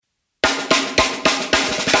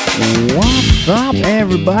What's up,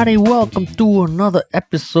 everybody? Welcome to another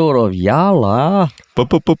episode of Yala,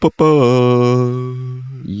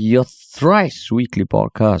 your thrice weekly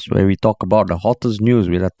podcast where we talk about the hottest news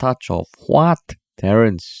with a touch of what,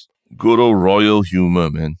 Terrence? Good old royal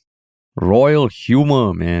humor, man. Royal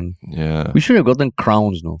humor, man. Yeah. We should have gotten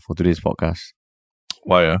crowns, no, for today's podcast.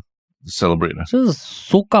 Why, celebrate. Just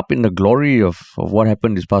soak up in the glory of what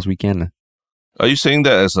happened this past weekend. Are you saying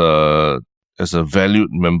that as a valued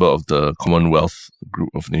member of the Commonwealth group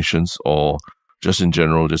of nations, or just in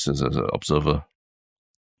general, just as an observer?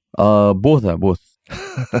 Both.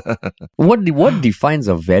 What defines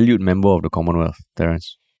a valued member of the Commonwealth,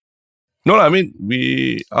 Terrence? No, I mean,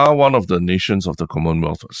 we are one of the nations of the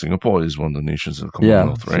Commonwealth. Singapore is one of the nations of the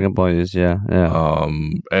Commonwealth, right? Singapore is, yeah.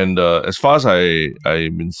 And as far as I've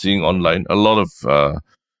been seeing online, a lot of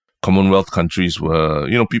Commonwealth countries were,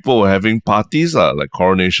 people were having parties, like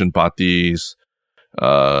coronation parties,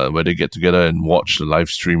 where they get together and watch the live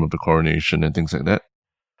stream of the coronation and things like that.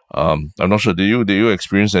 I'm not sure. Did you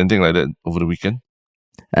experience anything like that over the weekend?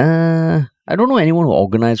 I don't know anyone who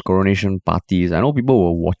organized coronation parties. I know people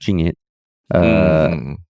were watching it.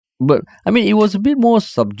 But I mean, it was a bit more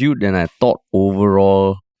subdued than I thought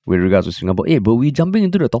overall with regards to Singapore. But we're jumping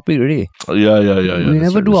into the topic already. Yeah. We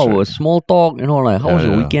never do our small talk, like how was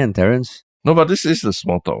your weekend, Terrence? No, but this is the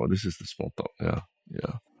small talk. Yeah.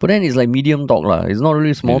 But then it's like medium talk lah. It's not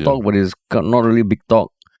really small talk, but it's not really big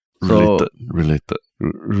talk. So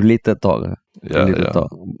related talk.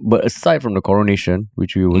 Talk. But aside from the coronation,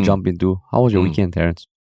 which we will jump into, how was your weekend, Terrence?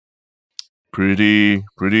 Pretty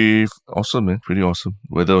awesome, man. Pretty awesome.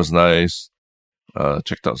 Weather was nice.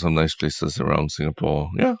 Checked out some nice places around Singapore.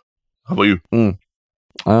 Yeah. How about you?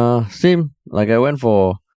 Same. Like I went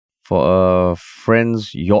for a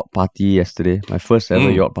friend's yacht party yesterday. My first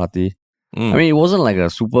ever yacht party. I mean, it wasn't like a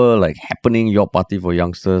super happening yacht party for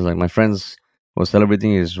youngsters. Like my friends was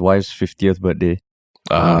celebrating his wife's 50th birthday.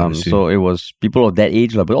 So it was people of that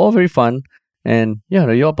age, but all very fun. And yeah,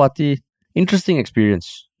 the yacht party, interesting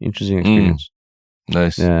experience.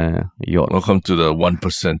 Nice. Yeah, yacht. Welcome to the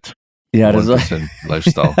 1%. Yeah, 1%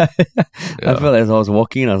 lifestyle. I felt as I was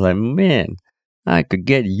walking, I was like, man, I could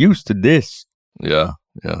get used to this. Yeah,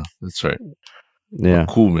 that's right. Yeah.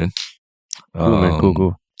 Cool, man.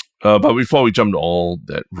 Cool. But before we jump to all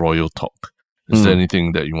that royal talk, is there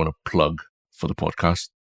anything that you want to plug for the podcast?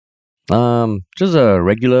 Just a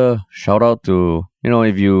regular shout out to,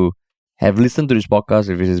 if you have listened to this podcast,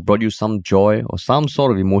 if it has brought you some joy or some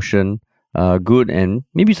sort of emotion, good and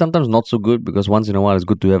maybe sometimes not so good, because once in a while it's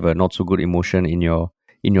good to have a not so good emotion in your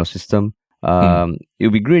system. It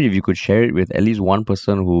would be great if you could share it with at least one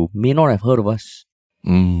person who may not have heard of us.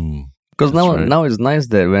 Because now it's nice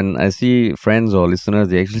that when I see friends or listeners,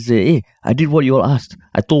 they actually say, hey, I did what you all asked.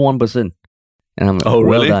 I told one person. And I'm like, oh, well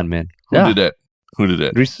really? Done, man. Who did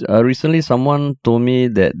that? Recently, someone told me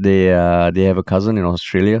that they have a cousin in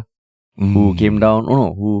Australia who came down. I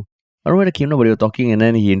don't know whether came down, but they were talking, and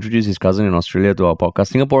then he introduced his cousin in Australia to our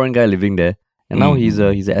podcast. Singaporean guy living there, and now he's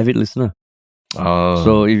an avid listener.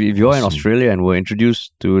 So if you're in Australia and were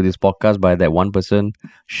introduced to this podcast by that one person,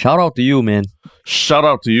 shout out to you, man. Shout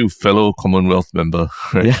out to you, fellow Commonwealth member.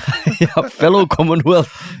 Right? Yeah, fellow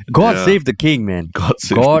Commonwealth. God save the king, man. God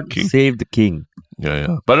save the king.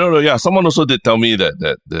 Yeah. But no, someone also did tell me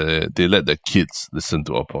that they let their kids listen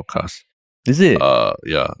to our podcast. Is it?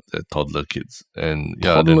 The toddler kids. And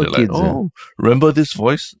toddler then they're kids, like, remember this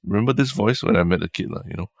voice? Remember this voice when I met a kid,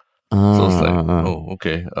 So it's like,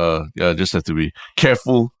 okay. Just have to be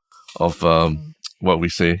careful of what we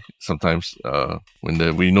say sometimes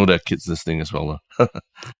when we know that kids listening as well.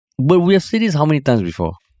 But we have said this how many times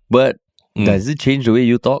before? But does it change the way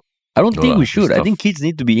you talk? I don't think we should. I think kids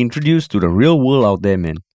need to be introduced to the real world out there,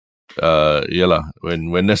 man.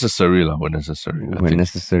 When necessary. When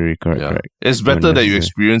necessary, correct. It's better that you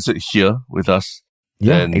experience it here with us.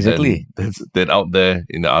 Yeah, exactly. Than out there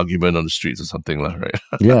in the argument on the streets or something, right?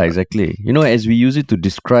 Yeah, exactly. As we use it to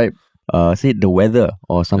describe, say, the weather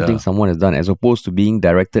or something someone has done, as opposed to being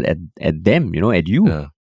directed at them, at you. Yeah.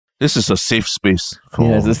 This is a safe space for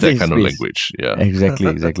that kind of language. Yeah,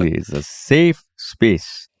 exactly. It's a safe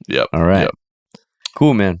space. Yep. All right. Yep.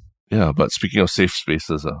 Cool, man. Yeah, but speaking of safe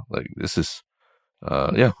spaces, this is,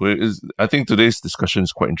 I think today's discussion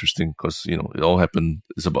is quite interesting because, it all happened,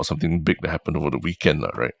 it's about something big that happened over the weekend,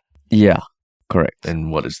 right? Yeah, correct.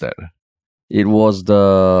 And what is that? It was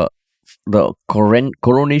the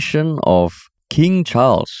coronation of King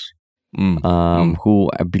Charles, who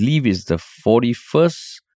I believe is the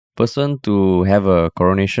 41st person to have a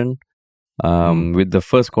coronation, with the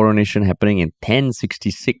first coronation happening in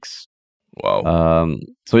 1066. Wow.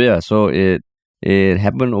 So it It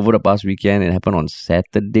happened over the past weekend. It happened on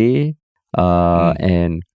Saturday.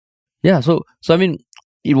 And yeah, so I mean,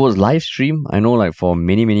 it was live stream. I know, like for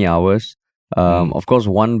many hours. Of course,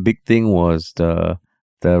 one big thing was the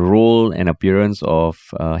role and appearance of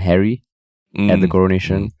Harry at the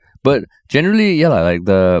coronation. But generally, yeah, like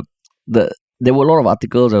the there were a lot of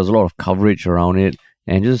articles. There was a lot of coverage around it,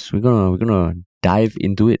 and just we're gonna dive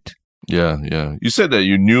into it. Yeah. You said that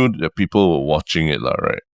you knew that people were watching it,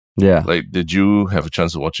 right? Yeah. Like, did you have a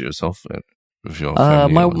chance to watch it yourself with your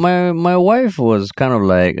family? My wife was kind of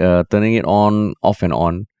like turning it on, off and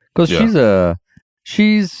on, because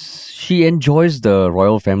she enjoys the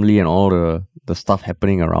royal family and all the stuff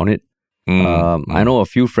happening around it. I know a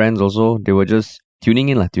few friends also, they were just tuning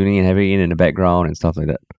in, having it in the background and stuff like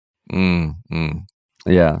that.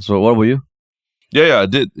 Yeah. So what about you? Yeah, I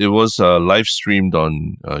did. It was live streamed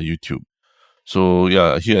on YouTube. So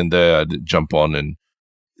yeah, here and there I did jump on, and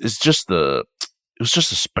it was just a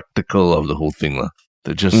spectacle of the whole thing, lah.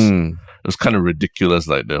 It was kind of ridiculous,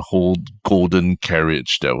 like the whole golden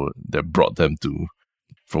carriage that brought them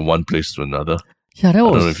from one place to another. Yeah, that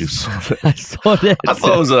was. I don't know if you saw that. I saw that. I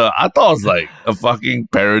thought it was like a fucking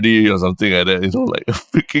parody or something like that. Like a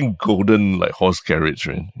freaking golden like horse carriage,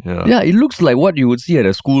 man. Yeah, it looks like what you would see at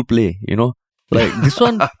a school play. Like this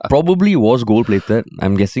one probably was gold plated.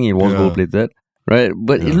 I'm guessing it was gold plated, right?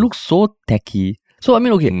 But it looks so tacky. So I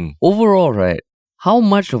mean, okay, overall, right? How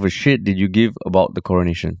much of a shit did you give about the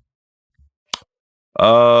coronation?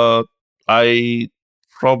 I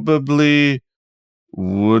probably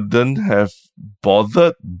wouldn't have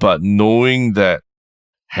bothered, but knowing that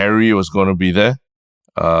Harry was going to be there,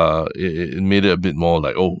 it made it a bit more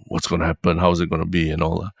like, oh, what's going to happen? How's it going to be? And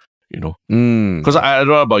all that, Because I don't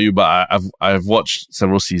know about you, but I've watched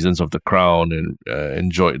several seasons of The Crown and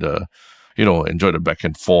enjoyed the back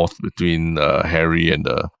and forth between Harry and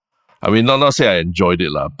I mean, not say I enjoyed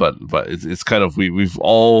it, but it's kind of, we've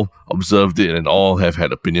all observed it and all have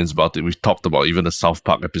had opinions about it. We've talked about even the South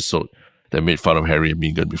Park episode that made fun of Harry and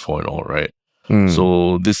Meghan before and all, right?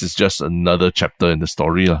 So this is just another chapter in the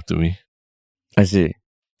story, to me. I see.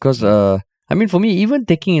 Because, I mean, for me, even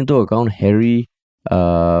taking into account Harry's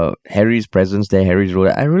presence there, Harry's role,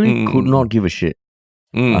 I really could not give a shit.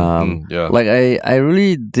 Like, I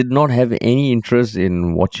really did not have any interest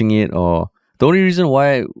in watching it, or the only reason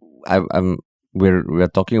why we're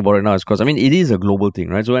talking about it now is because, I mean, it is a global thing,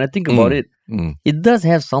 right? So when I think about it, it does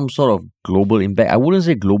have some sort of global impact. I wouldn't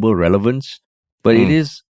say global relevance, but it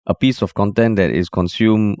is a piece of content that is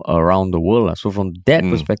consumed around the world. So from that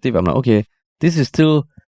perspective, I'm like, okay, this is still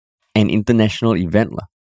an international event.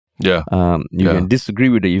 Yeah. You can disagree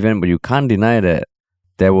with the event, but you can't deny that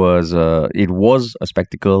it was a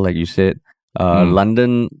spectacle, like you said.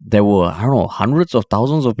 London, there were, I don't know, hundreds of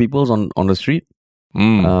thousands of people on the street.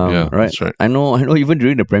 Yeah, right. That's right. I know. Even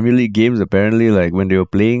during the Premier League games, apparently, like when they were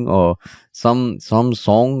playing or some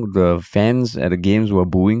song, the fans at the games were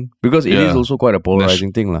booing, because it is also quite a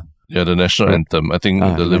polarizing thing, lah. Yeah, the national anthem. I think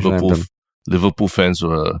the Liverpool fans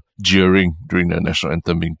were jeering during the national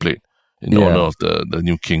anthem being played in honor of the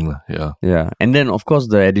new king, lah. Yeah. Yeah, and then of course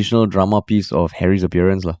the additional drama piece of Harry's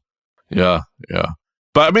appearance, lah. Yeah.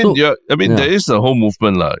 But I mean, there is a whole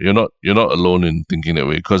movement, lah. You're not alone in thinking that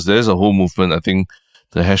way, because there's a whole movement. I think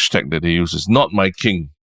the hashtag that they use is "Not My King,"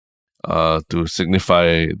 to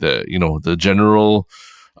signify the general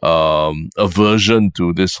aversion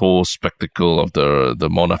to this whole spectacle of the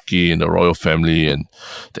monarchy and the royal family and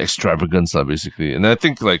the extravagance, basically. And I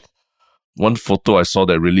think like one photo I saw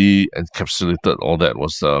that really encapsulated all that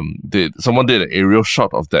was someone did an aerial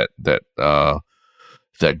shot of that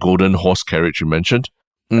golden horse carriage you mentioned.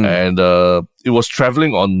 And it was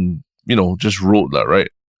traveling on, just road, right?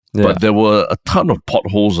 Yeah. But there were a ton of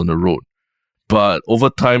potholes on the road. But over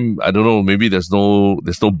time, I don't know, maybe there's no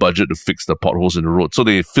budget to fix the potholes in the road. So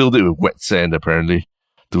they filled it with wet sand, apparently,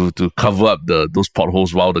 to cover up those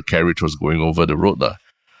potholes while the carriage was going over the road.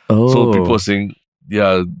 So people are saying,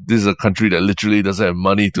 yeah, this is a country that literally doesn't have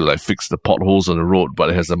money to like fix the potholes on the road, but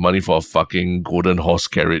it has the money for a fucking golden horse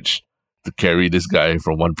carriage to carry this guy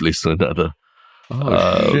from one place to another.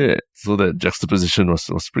 Shit. So that juxtaposition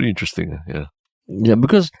was pretty interesting. Yeah,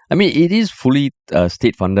 because I mean it is fully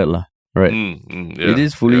state funded, right? It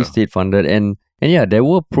is fully state funded, and there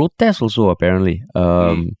were protests also apparently.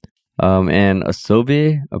 And a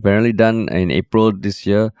survey apparently done in April this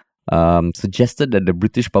year suggested that the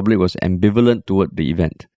British public was ambivalent toward the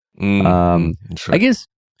event. I guess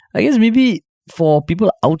maybe for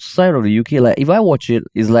people outside of the UK, like if I watch it,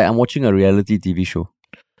 it's like I'm watching a reality TV show.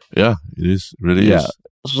 Yeah, it is. Really is.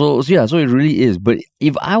 So it really is. But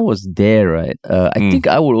if I was there, right, I think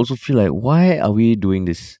I would also feel like, why are we doing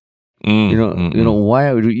this? Why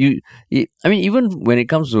are I mean, even when it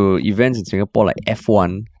comes to events in Singapore like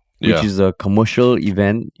F1, which is a commercial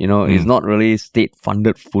event, is not really state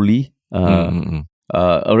funded fully.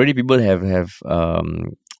 Already people have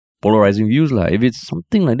polarizing views lah. If it's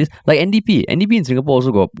something like this, like NDP in Singapore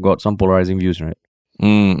also got some polarizing views, right?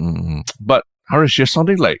 But Harish, you're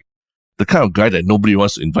sounding like the kind of guy that nobody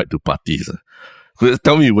wants to invite to parties.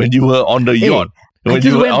 Tell me, when you were on the yacht. I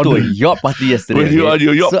just went to a yacht party yesterday. When you were at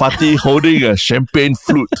your yacht party holding a champagne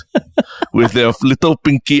flute with their little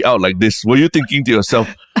pinky out like this, were you thinking to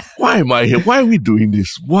yourself, why am I here? Why are we doing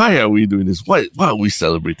this? Why are we doing this? Why are we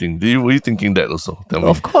celebrating? Were you thinking that also? Tell me.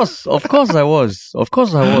 Of course I was.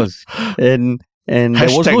 And there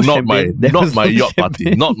was no champagne. Not my yacht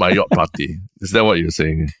party. Not my yacht party. Is that what you're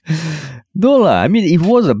saying? No lah. I mean, it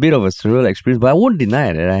was a bit of a surreal experience, but I won't deny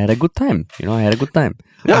it. I had a good time. I had a good time.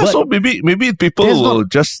 Yeah, but so maybe people will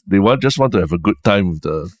just want to have a good time with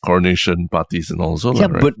the coronation parties and all. So yeah,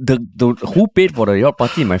 right? But the who paid for the yacht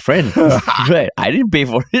party? My friend, right? I didn't pay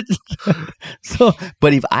for it. So,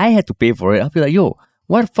 but if I had to pay for it, I'd be like, yo,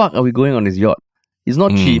 why the fuck are we going on this yacht? It's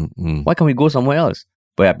not cheap. Why can't we go somewhere else?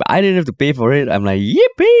 But I didn't have to pay for it. I'm like,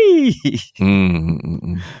 yippee!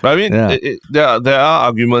 But I mean, there are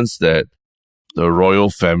arguments that the royal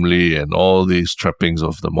family and all these trappings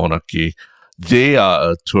of the monarchy, they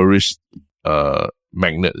are a tourist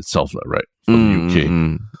magnet itself, right? From UK.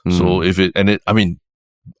 So I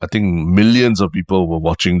think millions of people were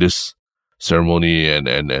watching this ceremony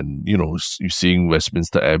and you seeing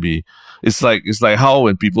Westminster Abbey. It's like how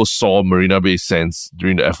when people saw Marina Bay Sands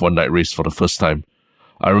during the F1 night race for the first time.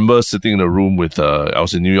 I remember sitting in a room with, I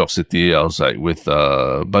was in New York City, I was like with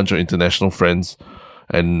a bunch of international friends,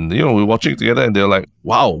 and, we were watching together and they're like,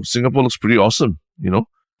 wow, Singapore looks pretty awesome,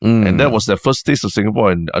 And that was their first taste of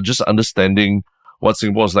Singapore, and just understanding what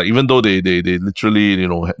Singapore is like, even though they literally,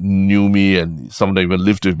 knew me, and some of them even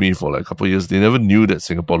lived with me for like a couple of years, they never knew that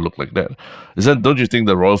Singapore looked like that. Don't you think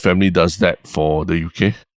the royal family does that for the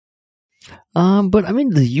UK? But I mean,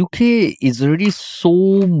 the UK is already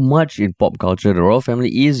so much in pop culture. The royal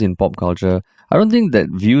family is in pop culture. I don't think that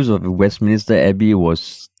views of Westminster Abbey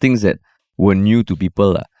was things that were new to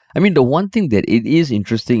people. I mean, the one thing that it is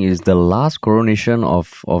interesting is the last coronation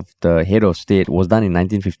of the head of state was done in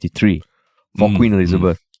 1953 for Queen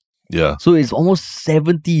Elizabeth. Yeah. So it's almost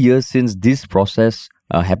 70 years since this process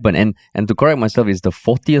happened. And to correct myself, it's the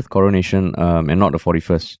 40th coronation and not the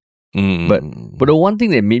 41st. But the one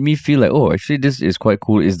thing that made me feel like, oh, actually this is quite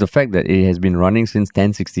cool is the fact that it has been running since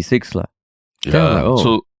 1066. Yeah, like,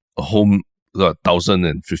 so a whole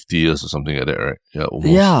 1,050 years or something like that, right? Yeah, almost.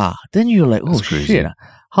 Yeah, then you're like, oh shit,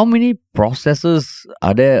 how many processes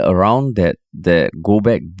are there around that go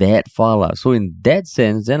back that far? So in that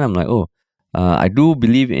sense, then I'm like, I do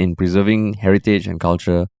believe in preserving heritage and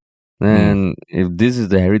culture. And if this is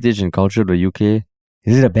the heritage and culture of the UK,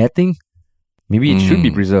 is it a bad thing? Maybe it should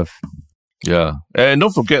be preserved. Yeah. And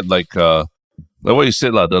don't forget, like what you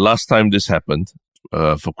said, the last time this happened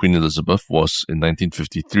for Queen Elizabeth was in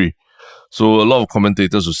 1953. So a lot of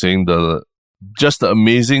commentators were saying just the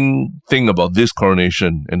amazing thing about this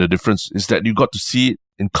coronation and the difference is that you got to see it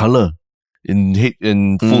in color, in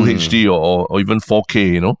full HD or even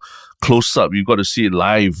 4K, close up. You got to see it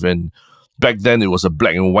live. And back then it was a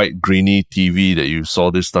black and white grainy TV that you saw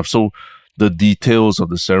this stuff. So the details of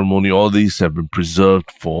the ceremony, all these have been preserved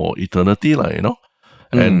for eternity,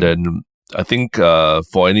 And then I think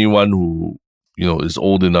for anyone who, is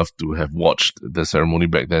old enough to have watched the ceremony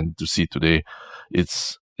back then to see today,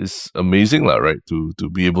 it's amazing, right? To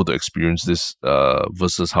be able to experience this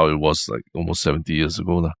versus how it was like almost 70 years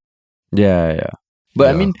ago. Yeah. But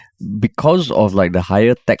I mean, because of like the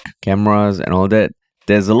higher tech cameras and all that,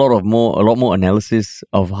 there's a lot more analysis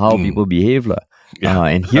of how people behave.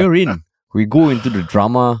 And herein, we go into the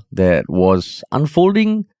drama that was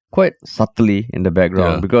unfolding quite subtly in the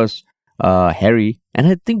background because Harry, and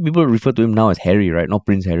I think people refer to him now as Harry, right? Not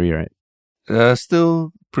Prince Harry, right?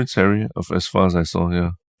 Still Prince Harry, as far as I saw,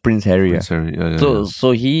 yeah. Prince Harry. Prince Harry, yeah.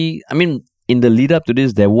 So he, I mean, in the lead up to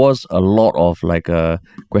this, there was a lot of like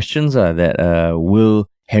questions that will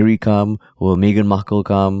Harry come? Will Meghan Markle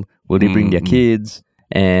come? Will they bring their kids?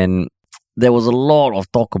 And there was a lot of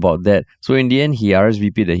talk about that. So in the end, he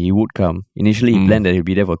RSVP'd that he would come. Initially, he planned that he'd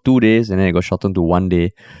be there for 2 days, and then it got shortened to 1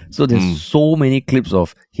 day. So there's so many clips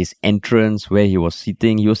of his entrance where he was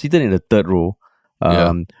sitting. He was seated in the third row,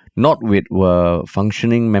 not with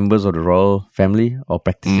functioning members of the royal family or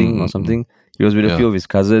practicing or something. He was with a few of his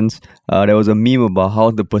cousins. There was a meme about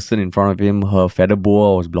how the person in front of him, her feather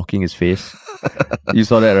boa was blocking his face. You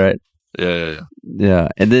saw that, right? Yeah,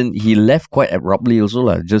 and then he left quite abruptly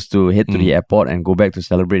also just to head to the airport and go back to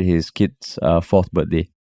celebrate his kid's fourth birthday,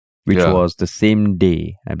 which was the same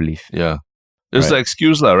day, I believe. Yeah. There's the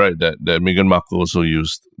excuse, right, that Meghan Markle also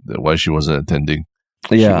used why she wasn't attending.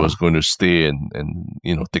 Yeah. She was going to stay and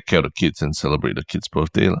take care of the kids and celebrate the kid's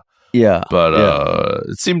birthday. Yeah. But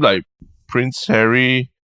it seemed like Prince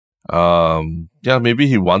Harry, maybe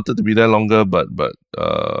he wanted to be there longer, but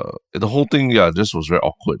the whole thing, just was very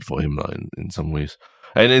awkward for him in some ways.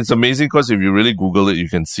 And it's amazing because if you really Google it, you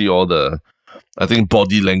can see all the, I think,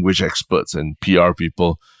 body language experts and PR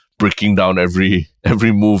people breaking down every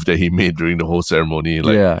move that he made during the whole ceremony.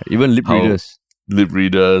 Even lip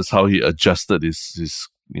readers, how he adjusted his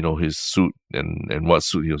suit and what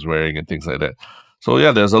suit he was wearing and things like that. So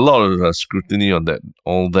there's a lot of scrutiny on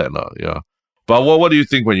all that. But what do you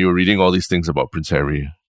think when you were reading all these things about Prince Harry?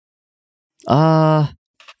 I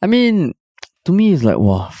mean, to me, it's like,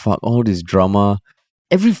 wow, fuck, all this drama.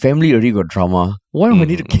 Every family already got drama. Why do we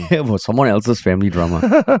need to care about someone else's family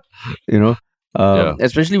drama?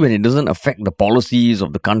 Especially when it doesn't affect the policies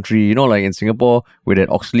of the country. Like in Singapore, with that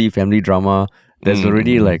Oxley family drama, there's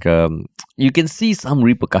already you can see some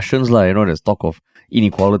repercussions. There's talk of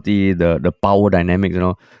inequality, the power dynamics,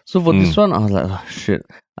 So for this one, I was like, oh, shit.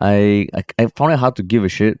 I found it hard to give a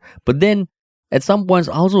shit. But then at some points,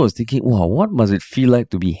 I also was thinking, wow, what must it feel like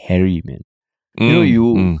to be Harry, man?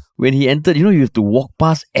 When he entered, you have to walk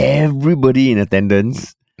past everybody in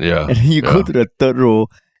attendance. Yeah. And you go to the third row.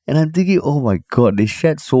 And I'm thinking, oh my God, they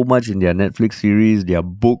shared so much in their Netflix series, their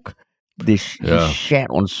book. He shared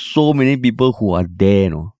on so many people who are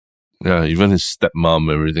there, Yeah, even his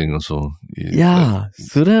stepmom, everything also.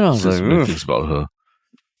 So then I was like, things about her.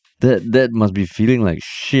 That must be feeling like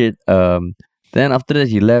shit. Then after that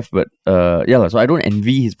he left, but so I don't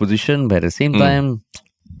envy his position, but at the same time,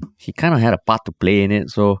 he kind of had a part to play in it.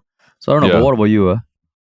 So I don't know. But what about you?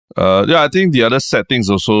 I think the other sad things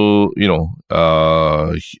also,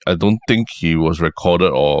 I don't think he was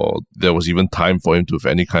recorded or there was even time for him to have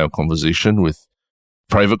any kind of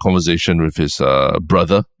private conversation with his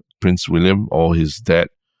brother, Prince William, or his dad,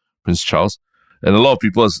 Prince Charles. And a lot of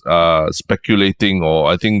people are speculating,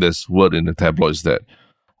 or I think there's word in the tabloids that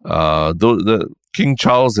the King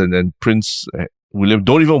Charles and Prince William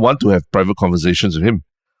don't even want to have private conversations with him,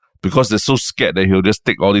 because they're so scared that he'll just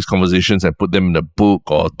take all these conversations and put them in a book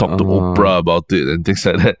or talk to Oprah about it and things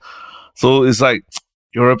like that. So it's like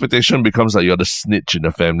your reputation becomes like you're the snitch in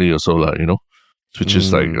the family or so, which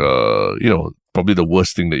is like, probably the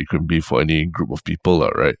worst thing that you can be for any group of people,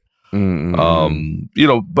 right?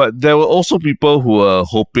 But there were also people who were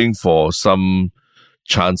hoping for some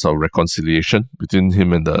chance of reconciliation between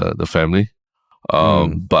him and the family.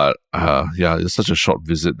 But it's such a short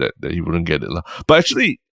visit that he wouldn't get it. But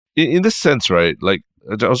actually, in this sense, right, like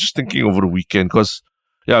I was just thinking over the weekend, because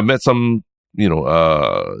I met some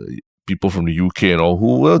people from the UK and all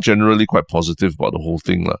who were generally quite positive about the whole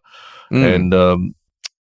thing, and don't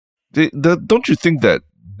you think that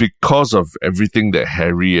because of everything that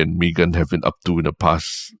Harry and Meghan have been up to in the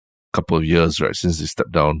past couple of years, right, since they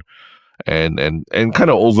stepped down, and kind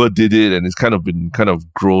of overdid it, and it's kind of been kind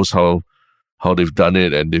of gross how they've done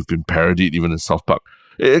it, and they've been parodied even in South Park.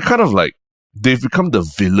 It kind of like they've become the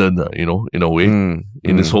villain, in a way,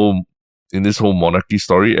 in this whole monarchy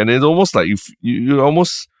story, and it's almost like you're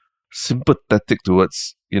almost sympathetic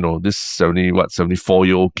towards this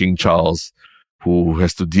 74-year-old King Charles, who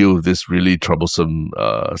has to deal with this really troublesome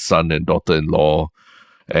son and daughter-in-law,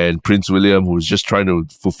 and Prince William, who's just trying to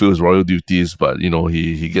fulfill his royal duties, but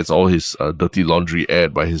he gets all his dirty laundry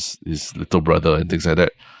aired by his little brother and things like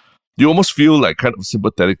that. You almost feel like kind of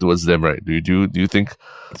sympathetic towards them, right? Do you think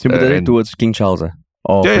sympathetic towards King Charles?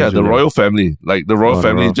 The royal family, like the royal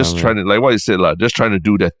family, just trying to, like what you said, just trying to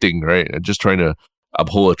do their thing, right? And just trying to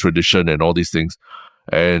uphold a tradition and all these things.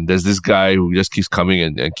 And there's this guy who just keeps coming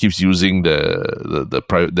and keeps using their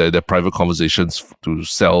private conversations to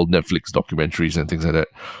sell Netflix documentaries and things like that.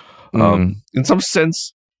 In some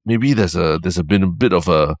sense, maybe there's been a bit of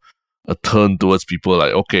a turn towards people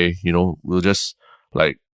like, okay, we'll just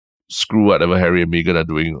like screw whatever Harry and Meghan are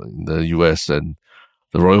doing in the US, and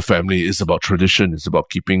the royal family is about tradition. It's about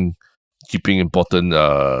keeping important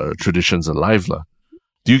traditions alive, lah.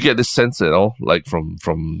 Do you get this sense at all, like from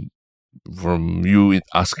you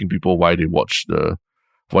asking people why they watch the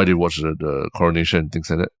coronation and things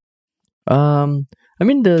like that? I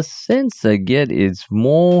mean, the sense I get is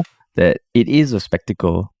more that it is a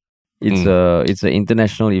spectacle. It's an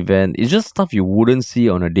international event. It's just stuff you wouldn't see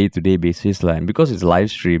on a day-to-day basis, and because it's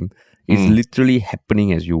live stream, it's literally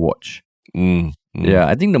happening as you watch. Yeah,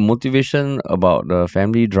 I think the motivation about the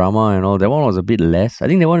family drama and all, that one was a bit less. I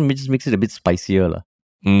think that one just makes it a bit spicier.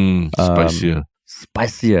 Spicier.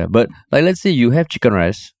 Spicier. But like, let's say you have chicken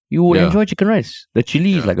rice, you would Yeah. enjoy chicken rice. The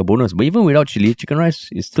chili is like a bonus. But even without chili, chicken rice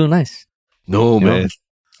is still nice. No, You man. know?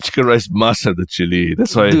 Chicken rice must have the chili.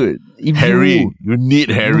 That's why Dude, if Harry, you need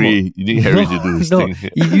Harry. You need Harry to do his thing.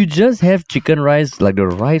 If you just have chicken rice, like the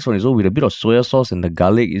rice on its own with a bit of soya sauce and the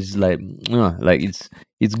garlic, is like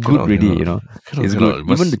it's good already, you know. It's good. It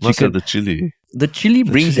must, Even the must chicken, have the chili. the chili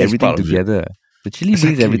brings chili is everything part of it. together. The chili brings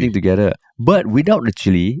Exactly. everything together. But without the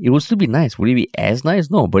chili, it will still be nice. Would it be as nice?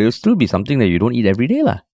 No, but it'll still be something that you don't eat every day,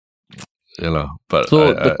 lah. Yeah, but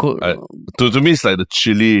So to me, it's like the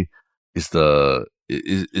chili is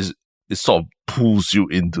it sort of pulls you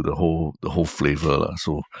into the whole flavor, lah.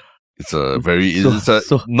 So it's a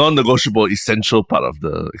non-negotiable, essential part of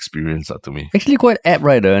the experience, to me. Actually, quite apt,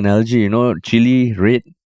 right? The analogy, you know, chili red,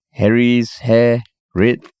 Harry's hair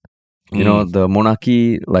red. You know, the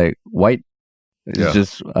monarchy like white. It's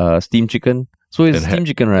just steamed chicken. So it's steamed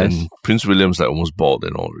chicken rice. And Prince William's like almost bald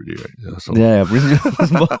and already, right? Yeah, so. Yeah, Prince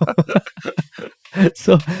William's bald.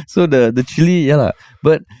 So the chili, yeah lah.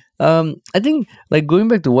 But I think like going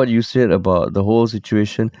back to what you said about the whole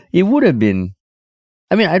situation, it would have been.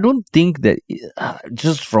 I mean, I don't think that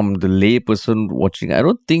just from the lay person watching, I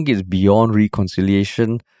don't think it's beyond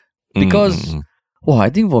reconciliation because. Well,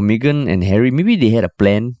 I think for Meghan and Harry, maybe they had a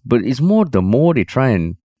plan, but it's more the more they try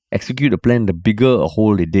and execute the plan, the bigger a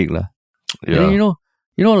hole they dig, lah. Yeah. And then, you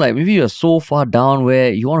know, like maybe you're so far down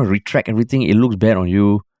where you want to retract everything, it looks bad on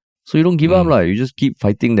you, so you don't give up, lah. You just keep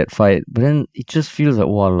fighting that fight, but then it just feels like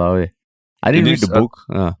walao. I didn't read the book.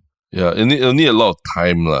 Yeah, it need a lot of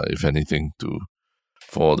time, lah. If anything,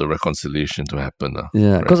 for the reconciliation to happen, lah.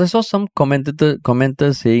 Yeah, because I saw some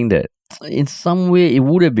commenters saying that in some way it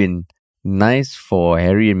would have been nice for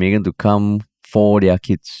Harry and Meghan to come for their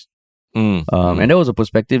kids. And that was a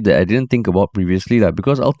perspective that I didn't think about previously,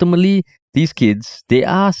 because ultimately these kids, they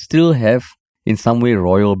are still have in some way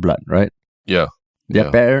royal blood, right? Yeah.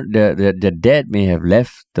 Their parent, their dad may have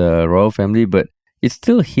left the royal family, but it's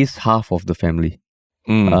still his half of the family.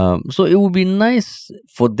 So it would be nice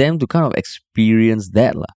for them to kind of experience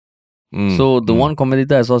that, lah. So the one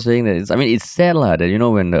commentator I saw saying that it's sad, lah, that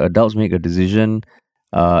when the adults make a decision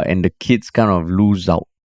and the kids kind of lose out.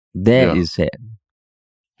 That is sad.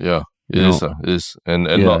 Yeah, it is. And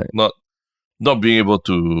not being able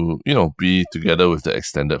to, be together with the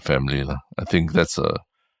extended family. I think that's a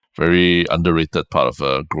very underrated part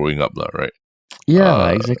of growing up, right? Yeah,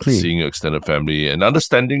 exactly. Seeing your extended family and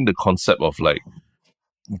understanding the concept of like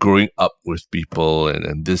growing up with people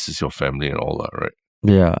and this is your family and all that, right?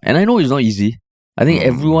 Yeah, and I know it's not easy. I think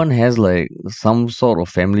everyone has like some sort of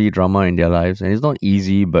family drama in their lives, and it's not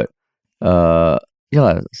easy. But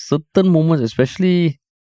certain moments, especially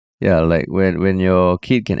like when your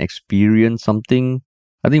kid can experience something,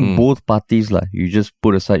 I think both parties you just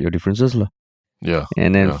put aside your differences Yeah,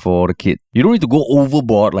 and then for the kid, you don't need to go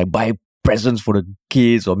overboard like buy presents for the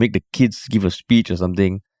kids or make the kids give a speech or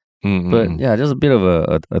something. But just a bit of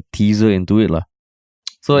a teaser into it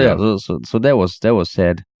So so that was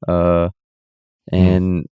sad.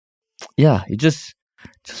 And it just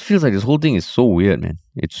feels like this whole thing is so weird, man.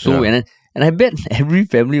 It's so and I bet every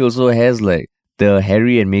family also has like the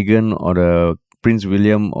Harry and Meghan or the Prince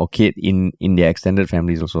William or Kate in their extended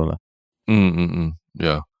families also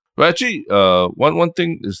Yeah. Well, actually, one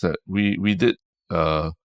thing is that we did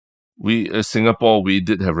in Singapore we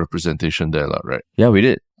did have representation there, right? Yeah, we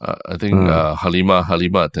did. I think Halima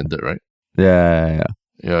attended, right? Yeah.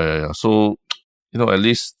 So at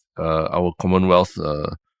least our Commonwealth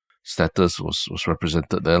status was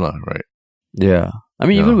represented there, right? Yeah. I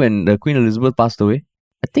mean, even when the Queen Elizabeth passed away,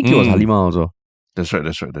 I think it was Halima also. That's right.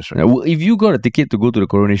 If you got a ticket to go to the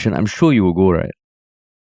coronation, I'm sure you will go, right?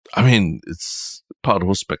 I mean, it's part of the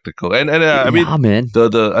whole spectacle. And I mean, man.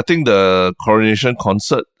 I think the coronation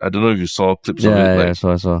concert, I don't know if you saw clips of it.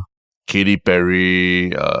 I saw. Katy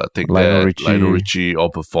Perry, Lionel Richie all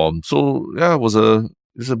performed. So,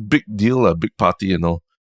 it's a big deal, a big party,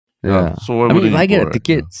 Yeah. So I mean, if I get a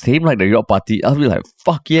ticket, same like the yacht party, I'll be like,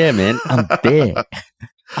 fuck yeah, man. I'm there.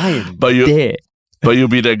 I am there. But you'll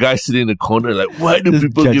be that guy sitting in the corner like, why do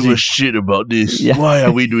people give a shit about this? Yeah. Why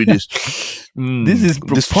are we doing this? This is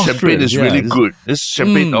This champagne is really good. This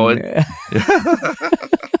champagne,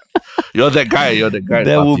 You're that guy.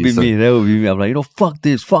 That would be me. I'm like, fuck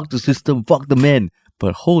this, fuck the system, fuck the man.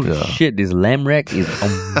 But holy shit, this lamb rack is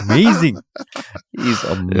amazing. It's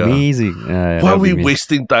amazing. Why are we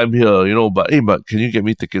wasting time here? But can you get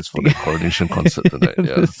me tickets for the coronation concert tonight?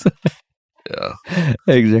 Yeah.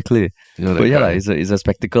 Exactly. You know But that yeah, lah, guy. it's a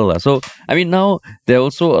spectacle. Lah. So I mean now there are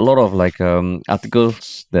also a lot of like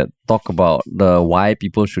articles that talk about the why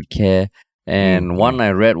people should care. And one I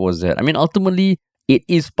read was that I mean ultimately it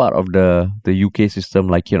is part of the UK system,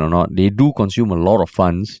 like it or not. They do consume a lot of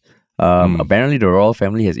funds. Apparently the royal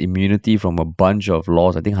family has immunity from a bunch of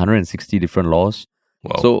laws. I think 160 different laws.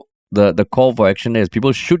 Wow. So the call for action there is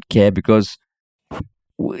people should care because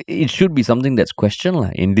it should be something that's questioned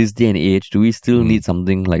lah. In this day and age, do we still need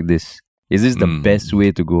something like this? Is this the best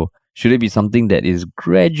way to go? Should it be something that is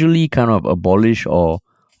gradually kind of abolished or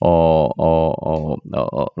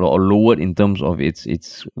lowered in terms of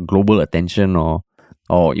its global attention or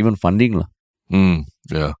even funding lah?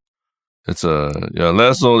 Yeah. Let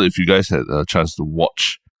us know if you guys had a chance to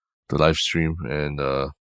watch the live stream and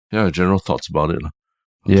general thoughts about it.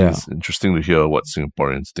 I think it's interesting to hear what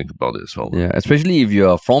Singaporeans think about it as well. Yeah, especially if you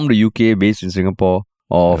are from the UK, based in Singapore,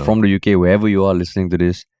 or from the UK, wherever you are listening to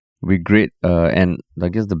this, it would be great. And I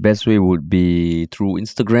guess the best way would be through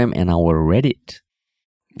Instagram and our Reddit.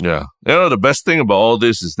 Yeah. The best thing about all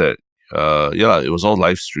this is that, it was all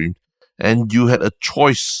live streamed and you had a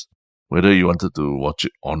choice whether you wanted to watch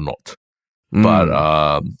it or not.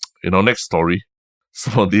 But, next story,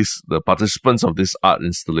 the participants of this art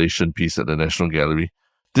installation piece at the National Gallery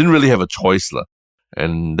didn't really have a choice,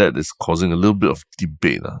 and that is causing a little bit of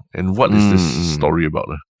debate. And what is this story about?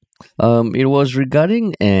 It was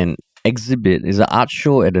regarding an exhibit. It's an art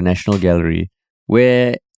show at the National Gallery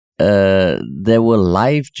where there were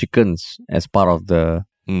live chickens as part of the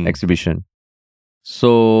exhibition.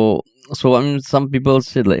 So I mean, some people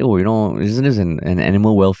said like, isn't this an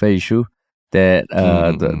animal welfare issue that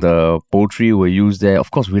the poultry were used there, of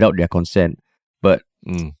course, without their consent, but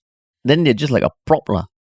then they're just like a prop lah.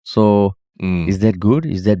 So is that good?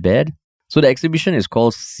 Is that bad? So the exhibition is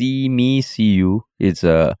called See Me, See You. It's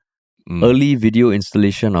a early video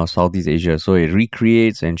installation of Southeast Asia. So it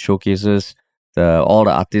recreates and showcases all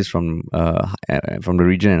the artists from the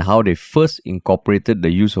region and how they first incorporated the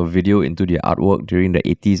use of video into their artwork during the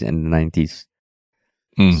 80s and the 90s.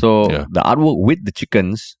 The artwork with the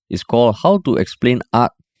chickens is called How to Explain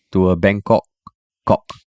Art to a Bangkok Cock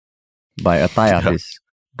by a Thai artist,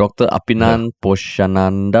 Dr. Apinan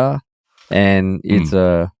Poshananda, and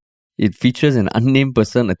it features an unnamed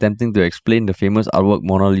person attempting to explain the famous artwork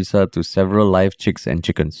Mona Lisa to several live chicks and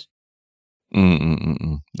chickens.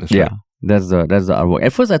 That's right. That's the artwork.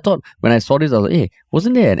 At first, I thought when I saw this, I was like, "Hey,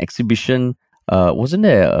 wasn't there an exhibition? Wasn't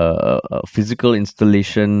there a physical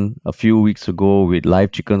installation a few weeks ago with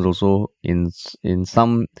live chickens also in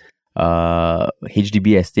some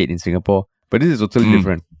HDB estate in Singapore?" But this is totally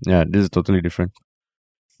different. Yeah, this is totally different.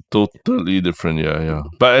 Totally different. Yeah.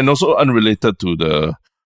 But and also unrelated to the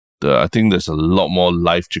I think there's a lot more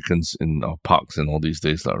live chickens in our parks and all these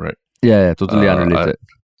days, right? Yeah, totally unrelated.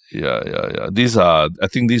 Yeah. I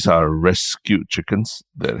think these are rescued chickens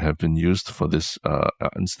that have been used for this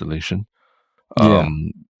installation. But I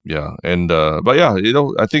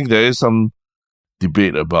think there is some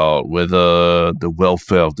debate about whether the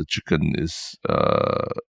welfare of the chicken is a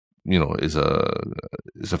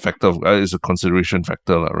factor, is a consideration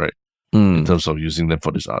factor, right? In terms of using them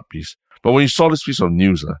for this art piece. But when you saw this piece of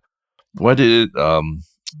news, what did it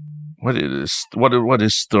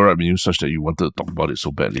stir up in you such that you wanted to talk about it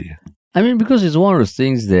so badly? I mean, because it's one of those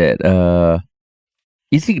things that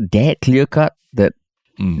is it that clear cut that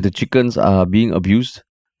the chickens are being abused?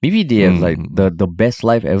 Maybe they have like the best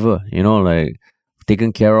life ever, like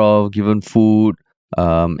taken care of, given food,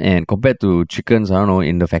 and compared to chickens, I don't know,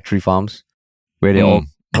 in the factory farms where they all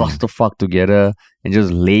clusterfuck together and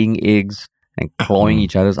just laying eggs and clawing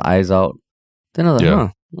each other's eyes out. Then I was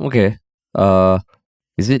like, okay.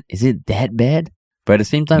 Is it that bad? But at the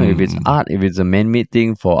same time, if it's art, if it's a man-made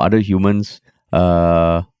thing for other humans,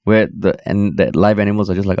 that live animals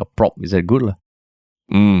are just like a prop, is that good?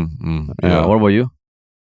 Yeah. What about you?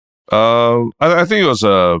 I think it was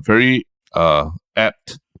a very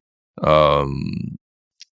apt.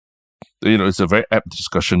 It's a very apt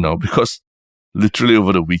discussion now because literally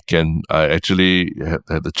over the weekend, I actually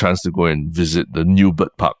had the chance to go and visit the new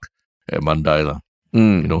bird park at Mandai.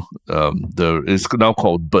 It's now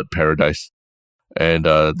called Bird Paradise. And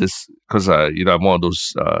this, because I'm one of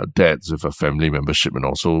those dads with a family membership, and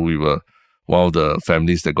also we were one of the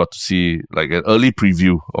families that got to see like an early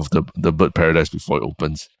preview of the Bird Paradise before it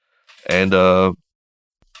opens. And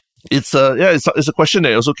it's a question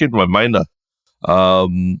that also came to my mind.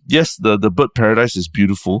 Yes, the Bird Paradise is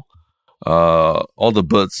beautiful. All the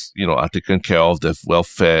birds, are taken care of. They're well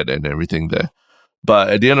fed and everything there. But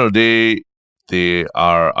at the end of the day, they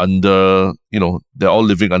are under, they're all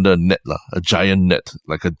living under a net, a giant net,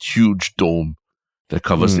 like a huge dome. that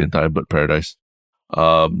covers the entire bird paradise.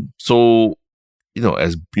 So,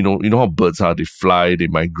 as how birds are, they fly, they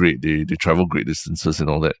migrate, they travel great distances and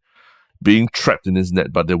all that. Being trapped in this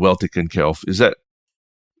net, but they're well taken care of. Is that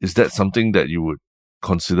something that you would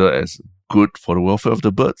consider as good for the welfare of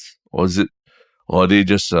the birds? Or are they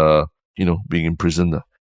just, being imprisoned?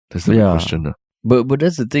 That's the question. But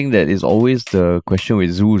that's the thing that is always the question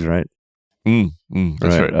with zoos, right?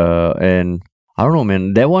 That's right. And I don't know,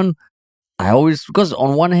 man. That one, because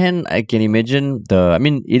on one hand, I can imagine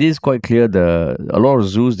it is quite clear a lot of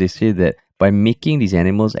zoos, they say that by making these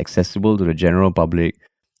animals accessible to the general public,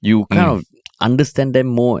 you kind of understand them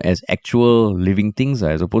more as actual living things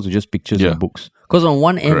as opposed to just pictures in books. Because on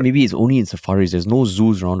one end, maybe it's only in safaris. There's no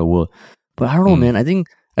zoos around the world. But I don't know, man. I think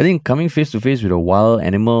coming face to face with a wild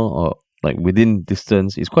animal or like within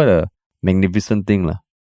distance is quite a magnificent thing,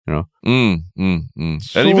 And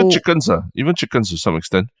even chickens to some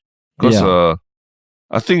extent. Because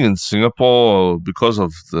I think in Singapore, because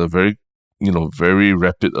of the very, very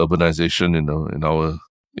rapid urbanization in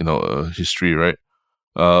our history, right?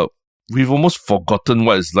 We've almost forgotten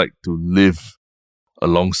what it's like to live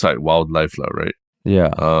alongside wildlife, right? Yeah.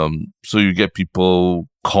 So you get people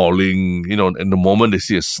calling, in the moment they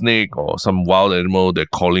see a snake or some wild animal, they're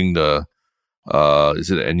calling the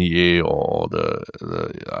is it NEA or the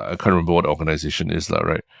I can't remember what the organization is,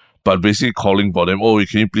 right? But basically calling for them,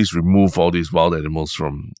 can you please remove all these wild animals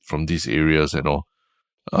from these areas and all,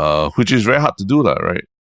 which is very hard to do, right?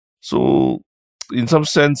 So in some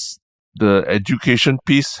sense, the education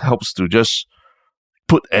piece helps to just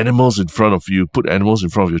put animals in front of you, put animals in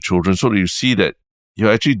front of your children, so that you see that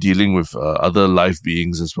you're actually dealing with other life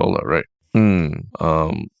beings as well, right?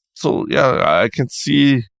 So I can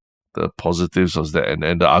see the positives of that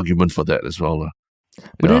and the argument for that as well.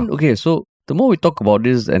 But then, okay, so the more we talk about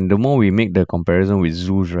this and the more we make the comparison with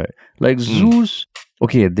zoos, right? Like zoos,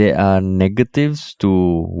 okay, there are negatives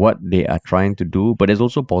to what they are trying to do, but there's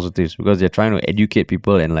also positives because they're trying to educate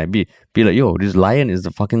people and like be like, yo, this lion is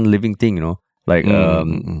the fucking living thing, Like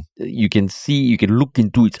you can look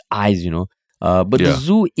into its eyes, But the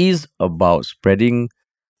zoo is about spreading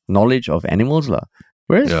knowledge of animals, lah.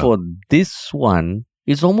 Whereas for this one,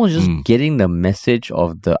 it's almost just getting the message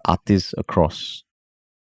of the artist across.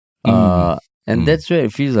 And that's where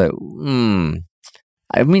it feels like,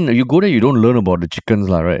 I mean, you go there, you don't learn about the chickens,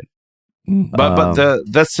 lah, right? But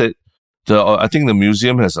that's it. I think the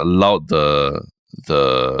museum has allowed the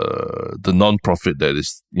non-profit that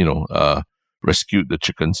is, rescued the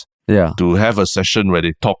chickens, to have a session where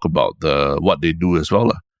they talk about what they do as well,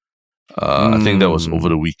 lah. I think that was over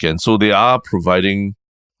the weekend. So they are providing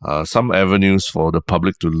some avenues for the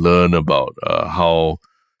public to learn about how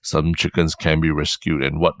some chickens can be rescued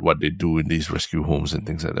and what they do in these rescue homes and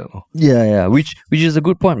things like that. Yeah, which is a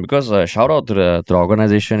good point because shout out to the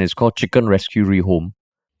organization. It's called Chicken Rescue Rehome.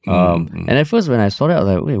 And at first when I saw that, I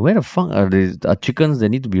was like, wait, where the fuck are chickens that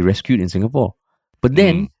need to be rescued in Singapore? But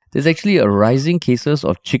then there's actually a rising cases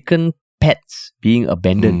of chicken pets being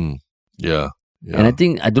abandoned. Yeah. And I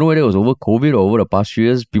don't know whether it was over COVID or over the past few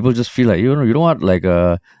years, people just feel like, you know what, like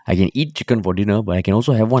I can eat chicken for dinner, but I can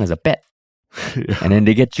also have one as a pet. And then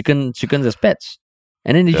they get chickens as pets.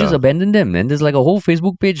 And then they just abandon them. And there's like a whole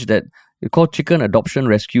Facebook page that they call Chicken Adoption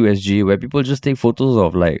Rescue SG, where people just take photos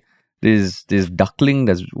of like this duckling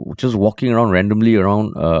that's just walking around randomly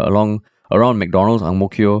around McDonald's, Ang Mo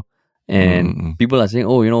Kio. And people are saying,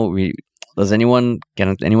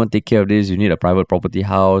 can anyone take care of this? You need a private property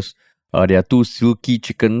house. There are two silky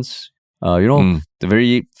chickens. They're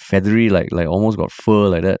very feathery, like almost got fur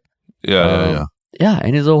like that. Yeah. Yeah,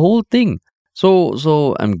 and it's a whole thing.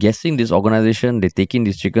 So I'm guessing this organization, they take in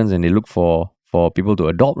these chickens and they look for people to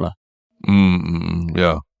adopt, lah.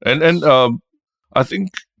 Yeah, and I think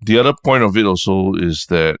the other point of it also is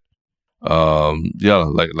that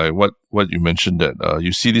like what you mentioned, that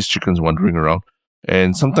you see these chickens wandering around,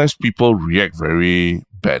 and sometimes people react very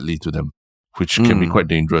badly to them, which can be quite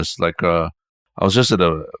dangerous. Like I was just at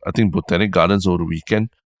I think Botanic Gardens over the weekend,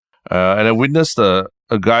 and I witnessed a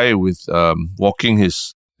guy with walking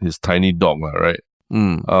his tiny dog, right?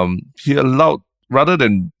 He allowed, rather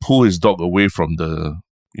than pull his dog away from the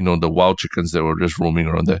wild chickens that were just roaming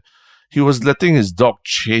around there, he was letting his dog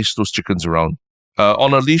chase those chickens around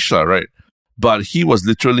on a leash, right? But he was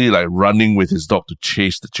literally like running with his dog to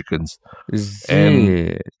chase the chickens.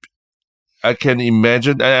 And I can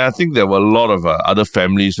imagine, and I think there were a lot of other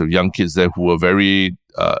families with young kids there who were very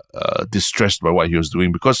distressed by what he was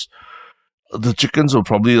doing, because the chickens were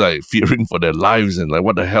probably like fearing for their lives and like,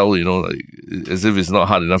 what the hell, like, as if it's not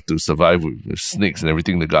hard enough to survive with snakes and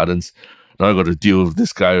everything in the gardens. Now I got to deal with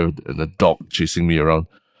this guy and a dog chasing me around.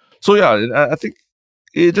 So yeah, I think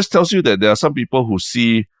it just tells you that there are some people who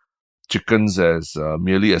see chickens as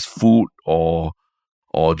merely as food or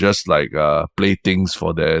just like playthings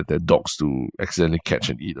for their dogs to accidentally catch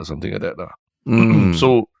and eat or something like that.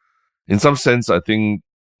 So in some sense, I think,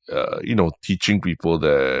 teaching people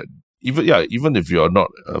that even if you're not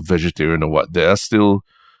a vegetarian or what, there are still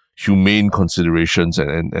humane considerations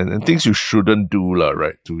and things you shouldn't do,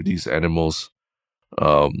 right, to these animals.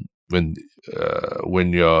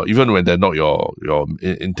 When you're, even when they're not your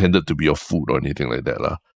intended to be your food or anything like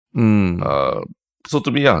that. So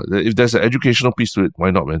to me, if there's an educational piece to it,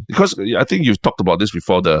 why not, man? Because I think you've talked about this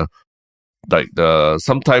before,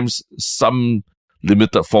 sometimes some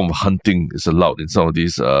limited form of hunting is allowed in some of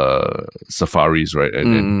these safaris, right?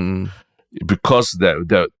 And because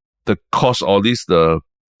the cost, or at least the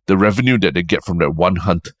revenue that they get from that one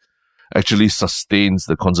hunt actually sustains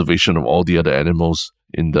the conservation of all the other animals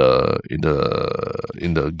in the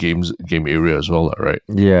game area as well, right?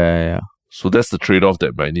 Yeah. So that's the trade-off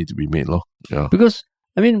that might need to be made, lor. Yeah. Because,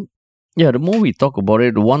 I mean, the more we talk about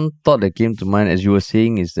it, one thought that came to mind as you were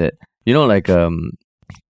saying is that,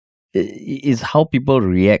 is how people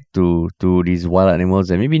react to these wild animals,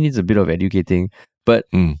 and maybe needs a bit of educating. But,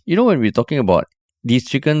 when we're talking about these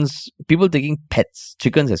chickens, people taking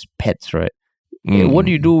chickens as pets, right? What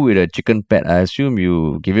do you do with a chicken pet? I assume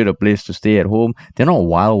you give it a place to stay at home. They're not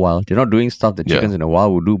wild. They're not doing stuff that chickens in the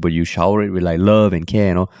wild would do, but you shower it with like love and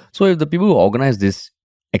care, So if the people who organize this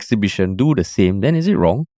exhibition do the same, then is it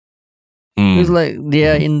wrong? It's like they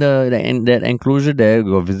are in that enclosure there,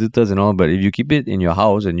 you got visitors and all, but if you keep it in your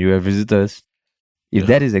house and you have visitors, if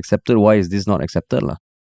that is accepted, why is this not accepted, lah?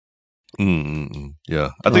 Yeah,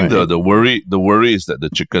 I think the worry is that the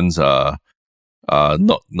chickens are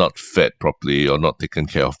not fed properly or not taken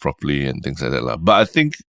care of properly and things like that, lah. But I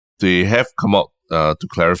think they have come out to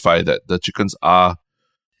clarify that the chickens are,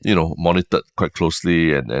 monitored quite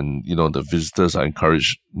closely, and the visitors are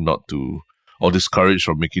encouraged not to, or discouraged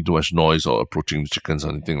from making too much noise or approaching the chickens or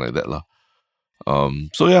anything like that, lah.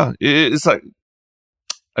 So yeah, it's like,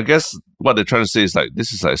 I guess what they're trying to say is like,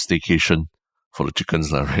 this is like a staycation for the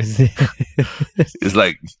chickens, lah, right? It's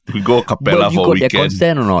like we go a capella for a weekend.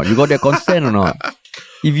 You got their consent or not?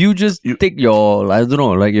 If you just take your, I don't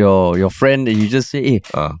know, like your friend, and you just say, hey,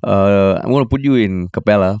 I'm going to put you in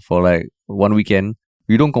capella for like one weekend.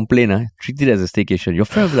 You don't complain, treat it as a staycation. Your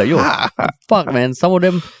friend will be like, yo, fuck, man. Some of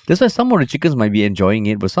them, that's why some of the chickens might be enjoying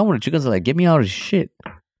it, but some of the chickens are like, get me out of this shit.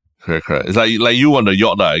 Correct. It's like you on the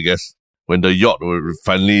yacht, I guess. When the yacht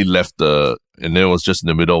finally left and then it was just in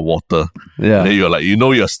the middle of water. Yeah. And then you're like,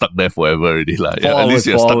 you're stuck there forever already. Like, at least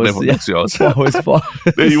you're stuck there for next year.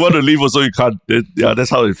 Then you want to leave also, you can't.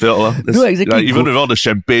 That's how it felt. No, exactly. Like, even with all the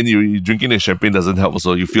champagne, you drinking the champagne doesn't help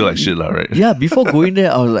also. You feel like shit, right? Yeah, before going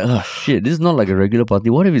there, I was like, oh shit, this is not like a regular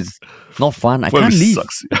party. What if it's not fun? I can't leave.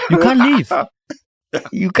 Sucks? You can't leave.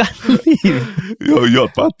 You can't leave. Your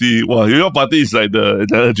yacht party. Wow, your yacht party is like the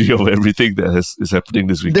analogy of everything that is happening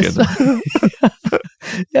this weekend.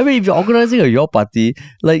 I mean, if you're organizing a yacht party,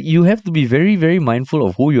 like, you have to be very, very mindful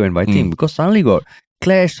of who you're inviting, because suddenly got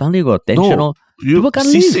clash, suddenly got tension. No, people can't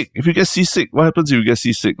seasick. If you get seasick, what happens if you get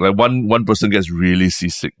seasick? Like one person gets really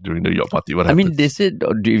seasick during the yacht party. What happens? I mean, they said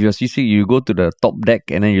if you're seasick, you go to the top deck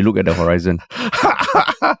and then you look at the horizon.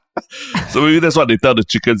 So maybe that's what they tell the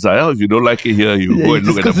chickens. If you don't like it here, you go and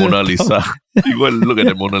look at the Mona Lisa. You go and look at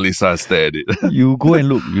the Mona Lisa and stare at it. You go and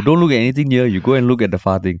look. You don't look at anything here. You go and look at the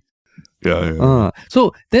far thing. Yeah.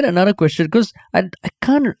 So then another question, because I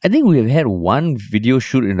think we have had one video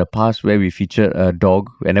shoot in the past where we featured a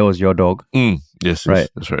dog, and that was your dog. Yes,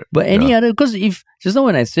 that's right. But any other, because if just now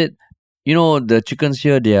when I said, the chickens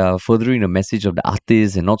here, they are furthering the message of the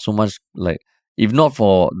artist, and not so much like, if not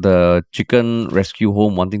for the chicken rescue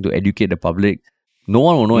home wanting to educate the public, no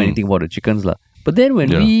one will know anything about the chickens, lah. But then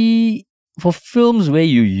when for films where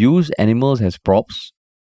you use animals as props,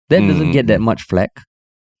 that doesn't get that much flack.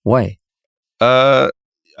 Why? I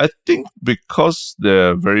think because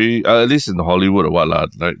they're very, at least in Hollywood or what, like,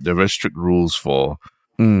 they're very strict rules for,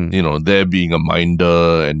 there being a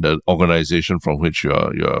minder and the organization from which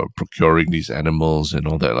you're procuring these animals and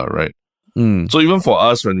all that, right? So even for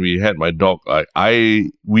us, when we had my dog,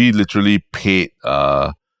 we literally paid,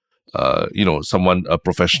 someone, a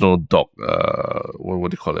professional dog,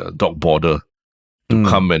 what do you call it, a dog boarder, to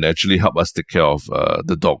come and actually help us take care of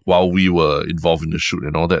the dog while we were involved in the shoot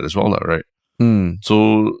and all that as well, right?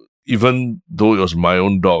 So even though it was my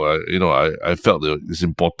own dog, I felt that it's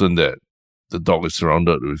important that the dog is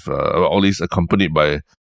surrounded with, or at least accompanied by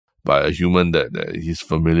a human that he's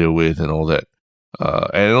familiar with and all that.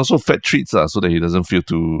 And also fed treats, so that he doesn't feel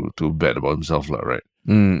too bad about himself, right?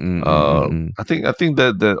 I think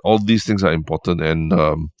that all these things are important, and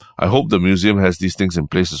I hope the museum has these things in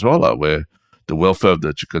place as well, where the welfare of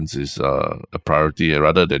the chickens is a priority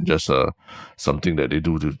rather than just something that they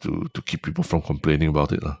do to keep people from complaining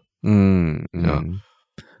about it. Yeah.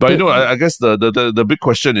 But I guess the big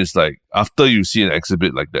question is, like, after you see an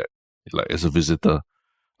exhibit like that, like as a visitor,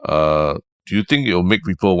 do you think it'll make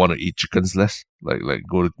people want to eat chickens less? Like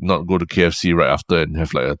not go to KFC right after and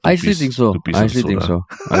have like a I actually think so. I think so.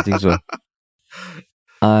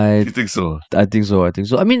 You think so? I think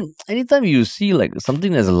so. I mean, anytime you see like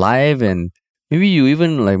something that's live and maybe you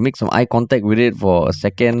even like make some eye contact with it for a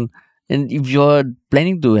second, and if you're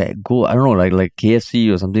planning to go, I don't know, like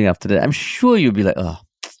KFC or something after that, I'm sure you'll be like, oh,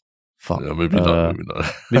 fuck. Yeah, maybe not.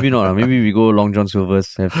 Maybe not. Maybe we go Long John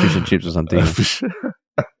Silver's, have fish and chips or something.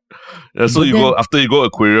 Yeah, so after you go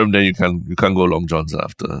aquarium, then you can't go Long John's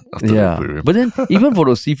after aquarium. But then even for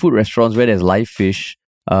those seafood restaurants where there's live fish,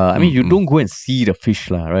 I mean, you don't go and see the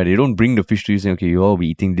fish, right? They don't bring the fish to you saying, okay, you all be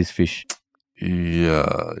eating this fish. Yeah.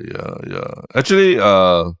 Actually,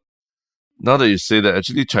 now that you say that,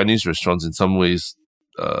 actually Chinese restaurants in some ways,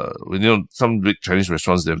 some big Chinese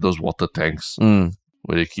restaurants, they have those water tanks where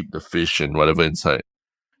they keep the fish and whatever inside.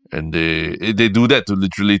 And they do that to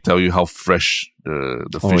literally tell you how fresh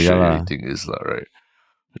the fish you're eating is, right?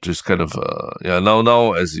 Which is kind of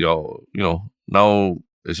now as you're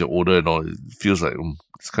older and all, it feels like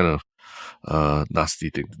it's kind of nasty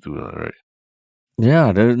thing to do, right?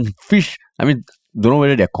 Yeah, the fish, I mean, don't know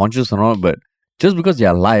whether they're conscious or not, but just because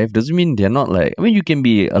they're alive doesn't mean they're not like, I mean, you can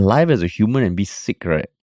be alive as a human and be sick, right?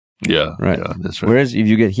 Yeah, right. Yeah, that's right. Whereas if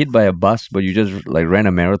you get hit by a bus but you just like ran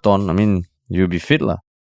a marathon, I mean, you'll be fit lah.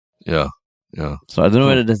 Yeah. So I don't know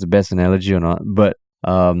whether that's the best analogy or not, but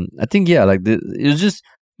I think like it was just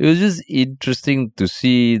interesting to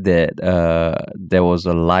see that there was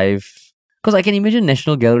a live, because I can imagine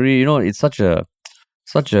National Gallery, it's such a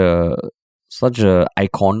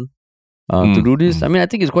icon to do this. I mean, I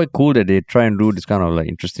think it's quite cool that they try and do this kind of like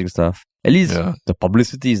interesting stuff. At least the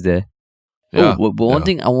publicity is there. Yeah. But one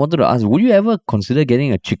thing I wanted to ask, would you ever consider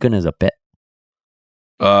getting a chicken as a pet?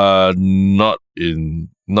 Not in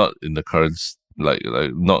the current, like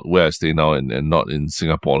not where I stay now, and not in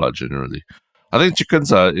Singapore generally. I think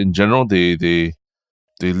chickens are, in general, they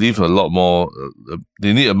live a lot more,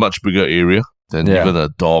 they need a much bigger area than even a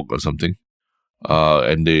dog or something.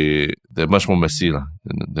 And they're much more messy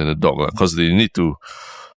than a dog, because they need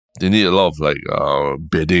a lot of like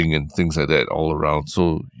bedding and things like that all around.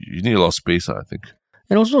 So you need a lot of space, I think.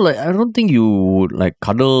 And also, like, I don't think you would like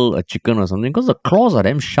cuddle a chicken or something, because the claws are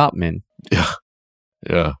damn sharp, man. Yeah.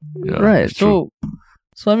 Right. So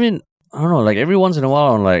I mean, I don't know, like every once in a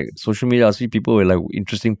while on like social media, I see people with like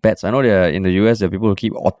interesting pets. I know there in the US, there are people who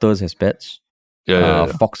keep otters as pets.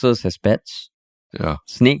 Foxes as pets. Yeah.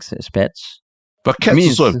 Snakes as pets. But cats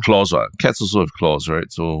also have claws, right? Cats also have claws, right?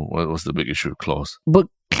 So what's the big issue with claws? But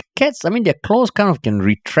cats, I mean, their claws kind of can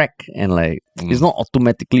retract and like, it's not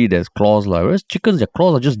automatically there's claws, like, whereas chickens, their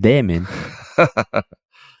claws are just there, man.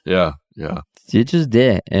 Yeah. They're just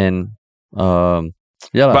there. And, but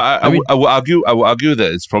I would argue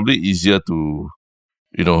that it's probably easier to,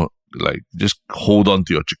 like just hold on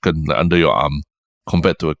to your chicken like, under your arm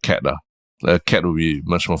compared to a cat. Like a cat will be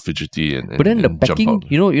much more fidgety and but then the packing,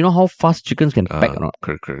 you know how fast chickens can pack or not?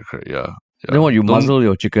 Correct. Yeah. Then what, you muzzle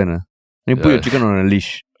your chicken? Then you put your chicken on a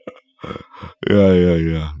leash.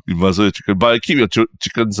 Yeah. You muzzle your chicken, but keep your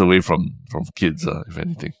chickens away from kids, if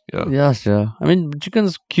anything. Yeah. Yeah, sure. I mean,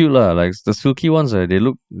 chickens cute lah. Like the silky ones, they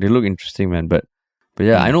look interesting, man. But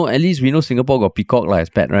yeah, I know, at least we know Singapore got peacock as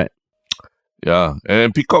pet, right? Yeah,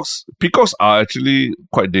 and peacocks are actually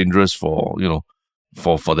quite dangerous for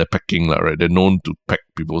for their pecking, right? They're known to peck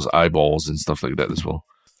people's eyeballs and stuff like that as well.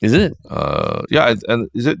 Is it? Yeah, and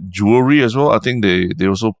is it jewelry as well? I think they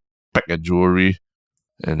also peck at jewelry,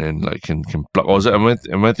 and then like can pluck. Or is it,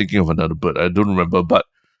 am I thinking of another bird? I don't remember, but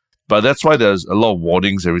that's why there's a lot of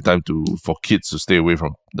warnings every time for kids to stay away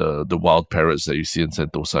from the wild parrots that you see in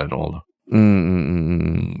Sentosa and all.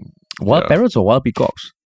 Wild parrots or wild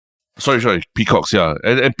peacocks? Sorry, peacocks. Yeah,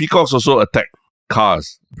 and peacocks also attack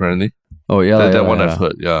cars apparently. Oh yeah, that one I've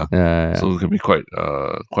heard. Yeah. So it can be quite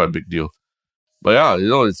a big deal. But yeah,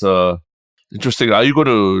 it's interesting. Are you going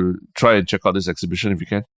to try and check out this exhibition if you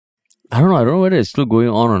can? I don't know whether it's still going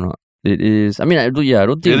on or not. It is. I mean, I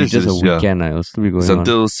don't think it's just a weekend. It'll still be going on.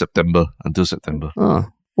 Until September. Until September.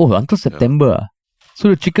 Until September. Yeah. So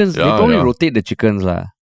the chickens, they probably rotate the chickens lah.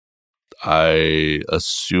 I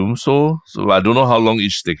assume so. So I don't know how long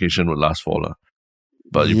each staycation would last for lah.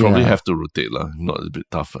 But you probably have to rotate lah. Not a bit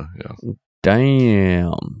tougher. Yeah.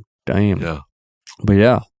 Damn. Yeah. But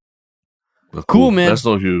yeah. Cool, man. Let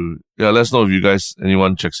us know if you guys,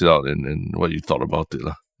 anyone checks it out and what you thought about it.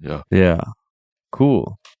 Yeah. Yeah.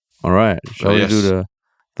 Cool. All right. Shall we do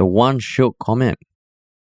the one shook comment?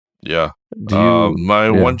 Yeah. Do you, my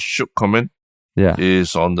one shook comment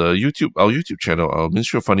is on the our YouTube channel, our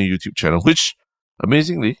Ministry of Funny YouTube channel, which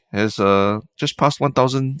amazingly has just passed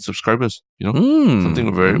 1,000 subscribers.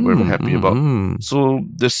 Something we're very happy about. So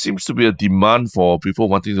there seems to be a demand for people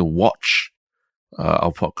wanting to watch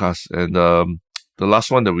our podcast. And the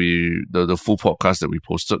last one that the full podcast that we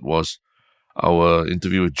posted was our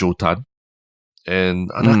interview with Joe Tan. And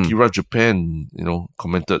Anakira Japan,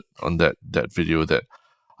 commented on that video that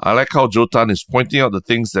I like how Joe Tan is pointing out the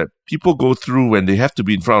things that people go through when they have to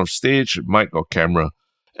be in front of stage, mic, or camera.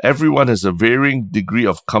 Everyone has a varying degree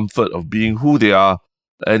of comfort of being who they are,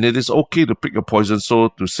 and it is okay to pick a poison. So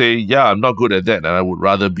to say, yeah, I'm not good at that, and I would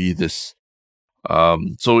rather be this.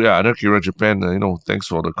 Anakira Japan, thanks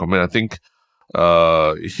for the comment. I think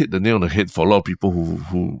it hit the nail on the head for a lot of people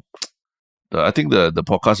who I think the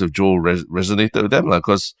podcast of Joe resonated with them,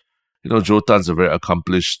 because Joe Tan's a very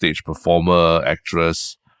accomplished stage performer,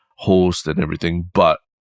 actress, host, and everything. But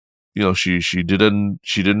she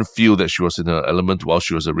didn't feel that she was in her element while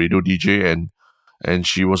she was a radio DJ, and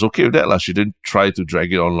she was okay with that. She didn't try to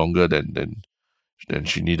drag it on longer than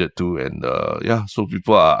she needed to. And so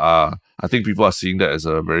people I think people are seeing that as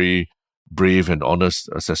a very brave and honest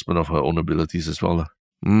assessment of her own abilities as well.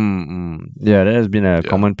 Yeah, that has been a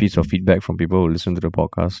common piece of feedback from people who listen to the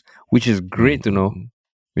podcast, which is great to know.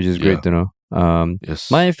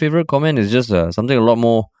 Yes. My favorite comment is just something a lot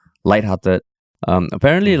more lighthearted.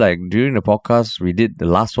 Apparently, during the podcast, we did the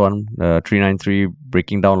last one, 393,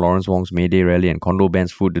 breaking down Lawrence Wong's Mayday Rally and Condo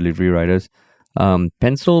Band's food delivery riders.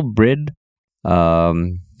 Pencil Bread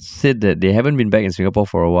said that they haven't been back in Singapore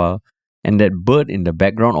for a while, and that bird in the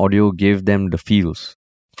background audio gave them the feels.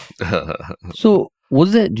 So,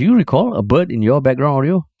 was that, do you recall a bird in your background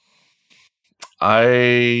audio?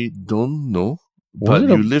 I don't know. But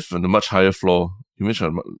you live on a much higher floor. You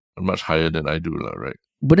mentioned much higher than I do, right?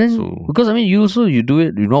 But then, because you do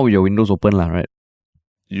it, not with your windows open, right?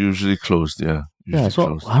 Usually closed, yeah.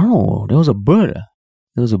 Closed. I don't know. There was a bird.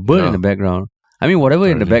 In the background. I mean, whatever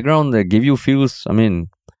in the background that gave you feels. I mean,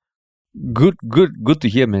 good to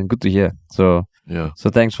hear, man. Good to hear. So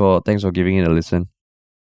thanks for giving it a listen.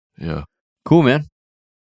 Yeah. Cool, man.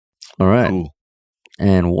 All right. Cool.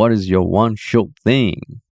 And what is your one shook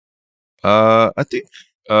thing? I think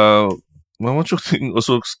my one shook thing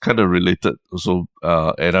also kind of related also,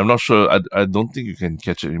 and I'm not sure. I don't think you can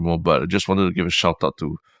catch it anymore. But I just wanted to give a shout out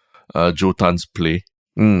to Joe Tan's play,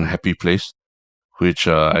 Happy Place, which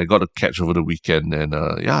I got to catch over the weekend, and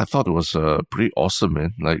I thought it was pretty awesome,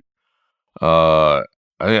 man. I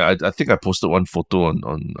think I posted one photo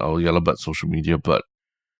on our Yellowbird social media, but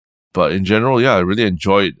in general, I really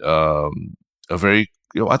enjoyed a very,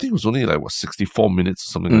 I think it was only 64 minutes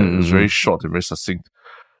or something like that. It was very short and very succinct.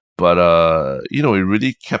 But, it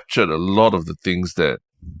really captured a lot of the things the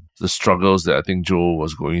struggles that I think Joe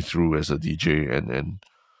was going through as a DJ and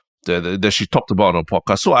that she talked about on her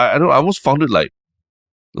podcast. So I almost found it like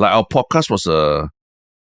our podcast was a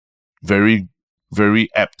very, very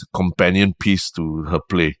apt companion piece to her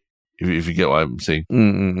play, if you get what I'm saying.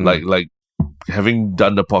 Like having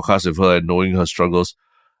done the podcast with her and knowing her struggles,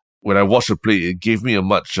 when I watched her play, it gave me a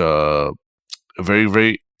very,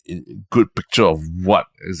 very good picture of what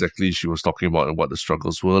exactly she was talking about and what the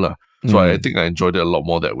struggles were. So I think I enjoyed it a lot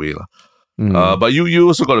more that way. But you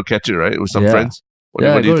also got to catch it, right? With some friends?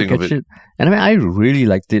 What do you think of it? And I mean, I really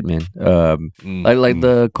liked it, man.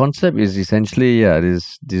 The concept is essentially,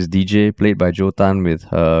 this DJ played by Joe Tan with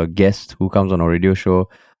her guest who comes on a radio show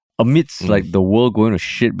amidst the world going to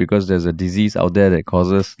shit because there's a disease out there that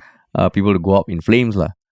causes people to go up in flames.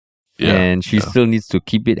 And she still needs to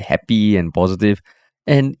keep it happy and positive.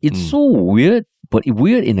 And it's so weird, but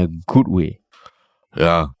weird in a good way.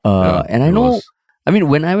 Yeah. And I know, I mean,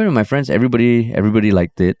 when I went with my friends, everybody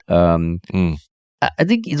liked it. I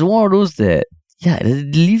think it's one of those that,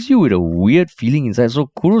 it leaves you with a weird feeling inside. So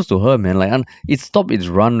kudos to her, man. It stopped its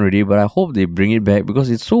run already, but I hope they bring it back because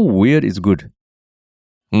it's so weird, it's good.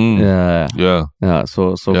 So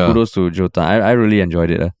kudos to Joe Tan. I really enjoyed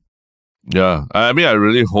it. Yeah, I mean, I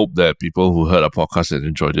really hope that people who heard our podcast and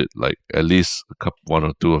enjoyed it, at least one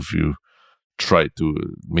or two of you, tried to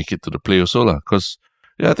make it to the play also, because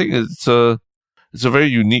I think it's a very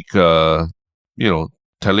unique, telling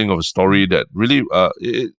of a story that really,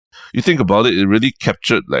 you think about it, it really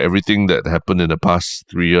captured everything that happened in the past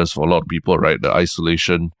 3 years for a lot of people, right? The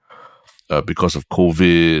isolation because of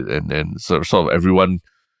COVID, and sort of everyone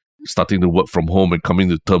starting to work from home and coming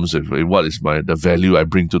to terms with what is the value I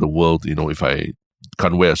bring to the world. If I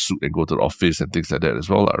can't wear a suit and go to the office and things like that as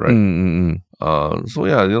well, right? So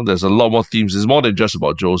yeah, there's a lot more themes. It's more than just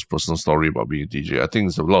about Joe's personal story about being a DJ. I think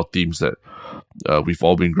there's a lot of themes that we've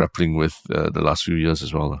all been grappling with the last few years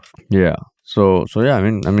as well. Yeah. So yeah, I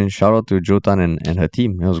mean, shout out to Jo Tan and her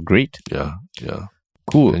team. It was great. Yeah.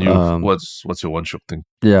 Cool. And you, what's your one shock thing?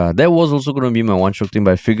 Yeah, that was also going to be my one shock thing,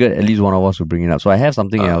 but I figured at least one of us would bring it up. So I have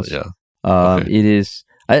something else. Yeah. Okay. It is.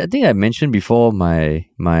 I think I mentioned before my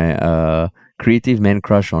creative man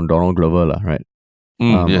crush on Donald Glover, right?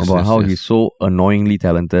 About how he's so annoyingly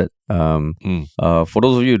talented. For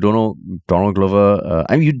those of you who don't know Donald Glover,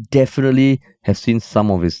 you definitely have seen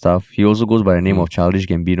some of his stuff. He also goes by the name of Childish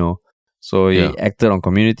Gambino. So he acted on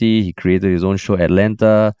Community. He created his own show,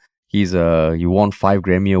 Atlanta. He won 5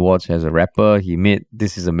 Grammy Awards as a rapper. He made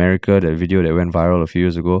This Is America, that video that went viral a few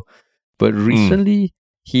years ago. But recently,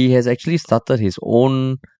 he has actually started his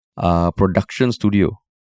own production studio.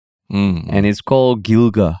 And it's called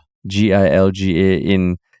Gilga, Gilga,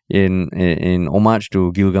 in homage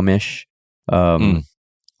to Gilgamesh.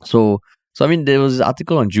 So I mean, there was an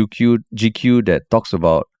article on GQ that talks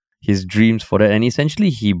about his dreams for that. And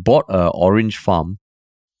essentially, he bought an orange farm.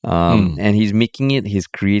 And he's making it his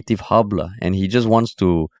creative hub, and he just wants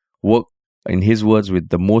to work, in his words, with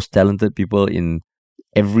the most talented people in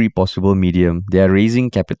every possible medium. They are raising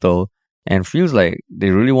capital and feels like they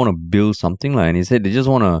really want to build something, and he said they just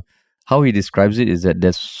want to, how he describes it is that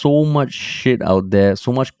there's so much shit out there,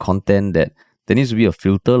 so much content that there needs to be a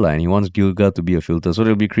filter, and he wants Gilga to be a filter, so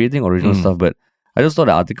they'll be creating original stuff. But I just thought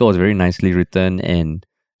the article was very nicely written and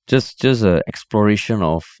just an exploration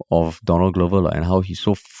of Donald Glover and how he's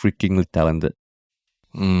so freakingly talented.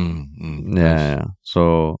 Yeah.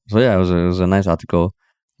 So yeah, it was a nice article.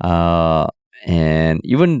 And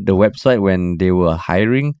even the website, when they were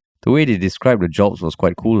hiring, the way they described the jobs was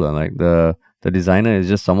quite cool. Like the designer is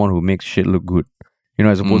just someone who makes shit look good,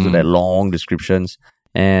 as opposed to that long descriptions.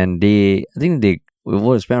 And I think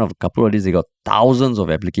over the span of a couple of days, they got thousands of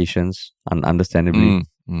applications, understandably.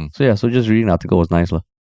 So yeah, so just reading the article was nice,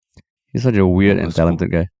 He's such a weird and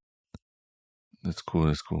talented guy. That's cool.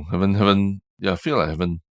 I feel like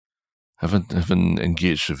I haven't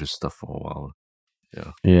engaged with his stuff for a while.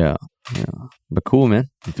 Yeah. But cool, man.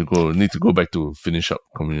 Need to go back to finish up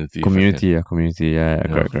Community. Community. Yeah.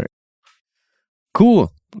 Correct.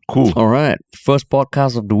 Cool. All right. First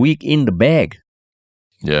podcast of the week in the bag.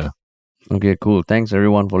 Yeah. Okay, cool. Thanks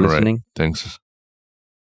everyone for listening. Thanks.